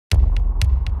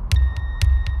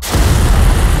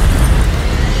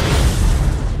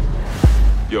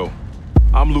Yo,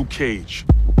 I'm Luke Cage.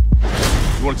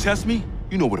 You wanna test me?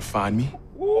 You know where to find me.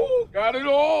 Woo, got it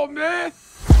all, man.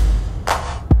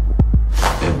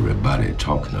 Everybody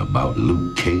talking about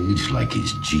Luke Cage like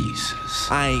he's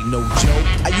Jesus. I ain't no joke.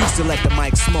 I used to let the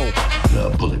mic smoke.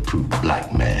 The bulletproof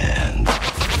black man.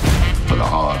 For the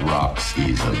hard rocks,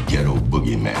 he's a ghetto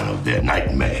boogeyman of their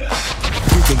nightmares.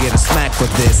 You can get a smack for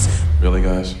this. Really,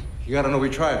 guys? You gotta know we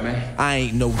tried, man. I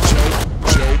ain't no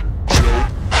joke.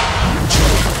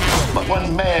 But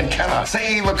one man cannot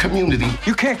save a community.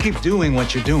 You can't keep doing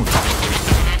what you're doing.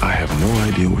 I have no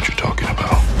idea what you're talking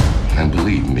about. And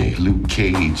believe me, Luke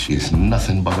Cage is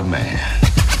nothing but a man.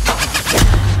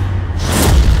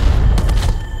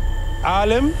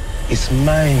 Harlem is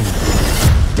mine.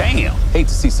 Damn. Hate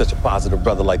to see such a positive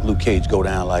brother like Luke Cage go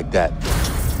down like that.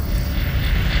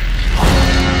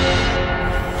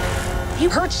 He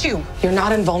hurts you. You're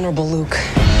not invulnerable, Luke.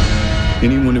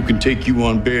 Anyone who can take you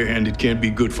on barehanded can't be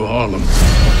good for Harlem.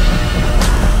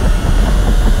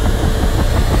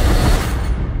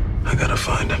 I gotta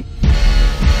find him.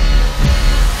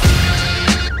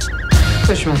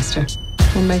 Bushmaster,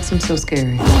 what makes him so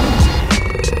scary?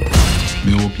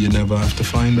 Me hope you never have to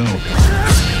find out.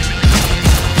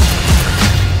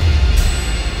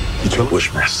 You tell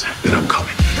Bushmaster that I'm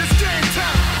coming. It's game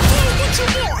time. Do what you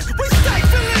want. We stay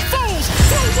feeling fools.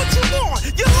 Do what you want.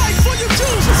 Your life for your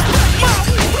Jews. Respect my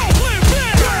Brooklyn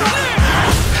man.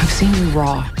 I've seen you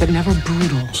raw, but never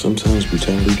brutal. Sometimes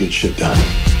brutality gets shit done.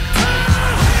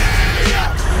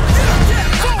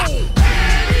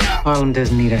 Harlem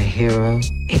doesn't need a hero.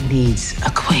 It needs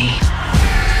a queen.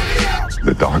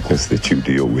 The darkness that you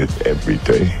deal with every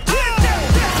day,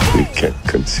 it can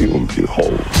consume you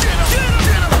whole.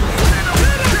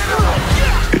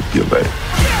 If you let it.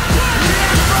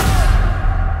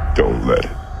 Don't let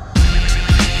it.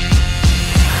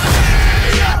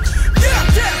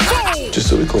 Just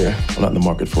so we're clear, I'm not in the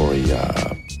market for a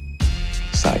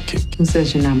sidekick. Who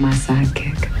says you're not my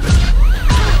sidekick?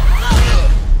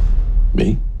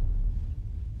 Me?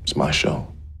 It's my show.